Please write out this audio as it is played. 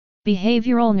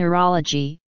Behavioral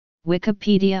neurology,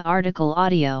 Wikipedia article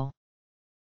audio.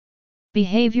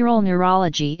 Behavioral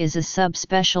neurology is a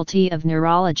subspecialty of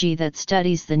neurology that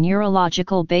studies the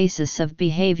neurological basis of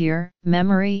behavior,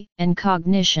 memory, and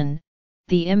cognition,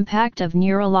 the impact of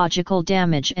neurological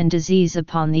damage and disease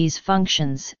upon these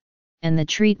functions, and the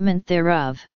treatment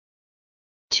thereof.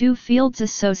 Two fields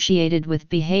associated with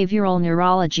behavioral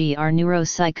neurology are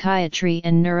neuropsychiatry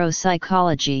and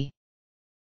neuropsychology.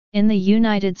 In the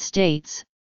United States,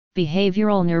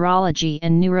 behavioral neurology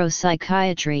and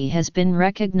neuropsychiatry has been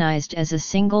recognized as a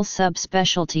single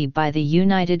subspecialty by the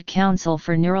United Council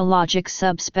for Neurologic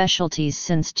Subspecialties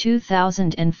since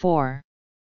 2004.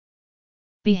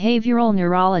 Behavioral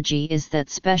neurology is that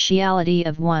specialty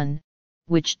of one,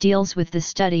 which deals with the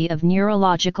study of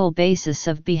neurological basis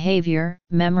of behavior,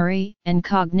 memory, and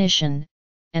cognition,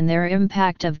 and their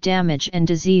impact of damage and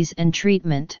disease and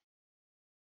treatment.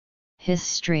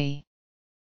 History.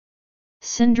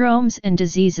 Syndromes and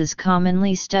diseases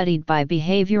commonly studied by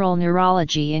behavioral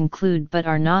neurology include but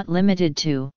are not limited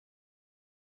to.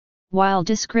 While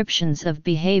descriptions of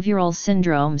behavioral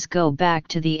syndromes go back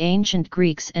to the ancient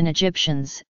Greeks and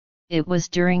Egyptians, it was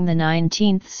during the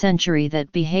 19th century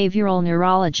that behavioral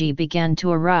neurology began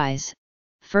to arise,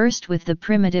 first with the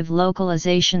primitive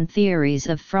localization theories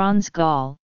of Franz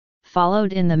Gall,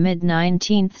 followed in the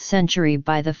mid-19th century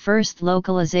by the first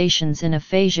localizations in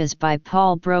aphasias by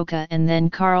Paul Broca and then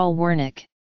Karl Wernicke.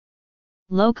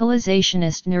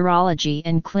 Localizationist neurology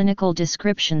and clinical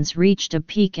descriptions reached a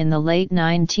peak in the late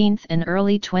 19th and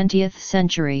early 20th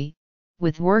century,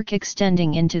 with work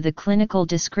extending into the clinical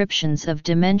descriptions of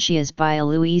dementias by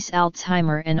Louise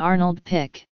Alzheimer and Arnold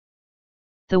Pick.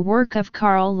 The work of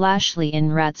Carl Lashley in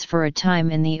rats for a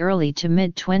time in the early to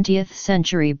mid-20th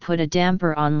century put a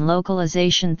damper on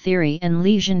localization theory and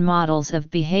lesion models of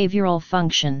behavioral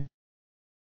function.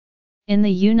 In the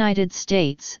United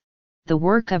States, the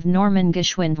work of Norman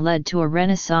Geschwind led to a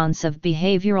renaissance of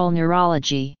behavioral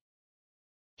neurology.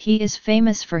 He is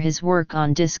famous for his work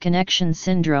on disconnection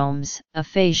syndromes,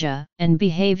 aphasia, and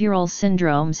behavioral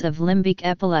syndromes of limbic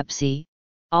epilepsy,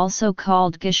 also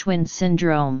called Geschwind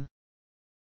syndrome.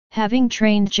 Having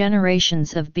trained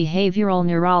generations of behavioral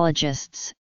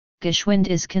neurologists, Geschwind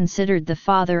is considered the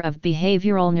father of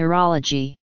behavioral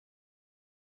neurology.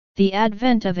 The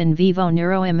advent of in vivo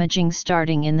neuroimaging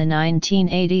starting in the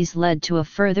 1980s led to a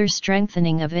further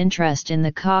strengthening of interest in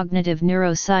the cognitive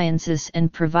neurosciences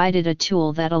and provided a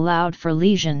tool that allowed for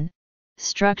lesion,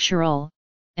 structural,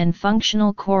 and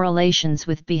functional correlations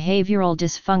with behavioral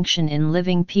dysfunction in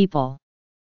living people.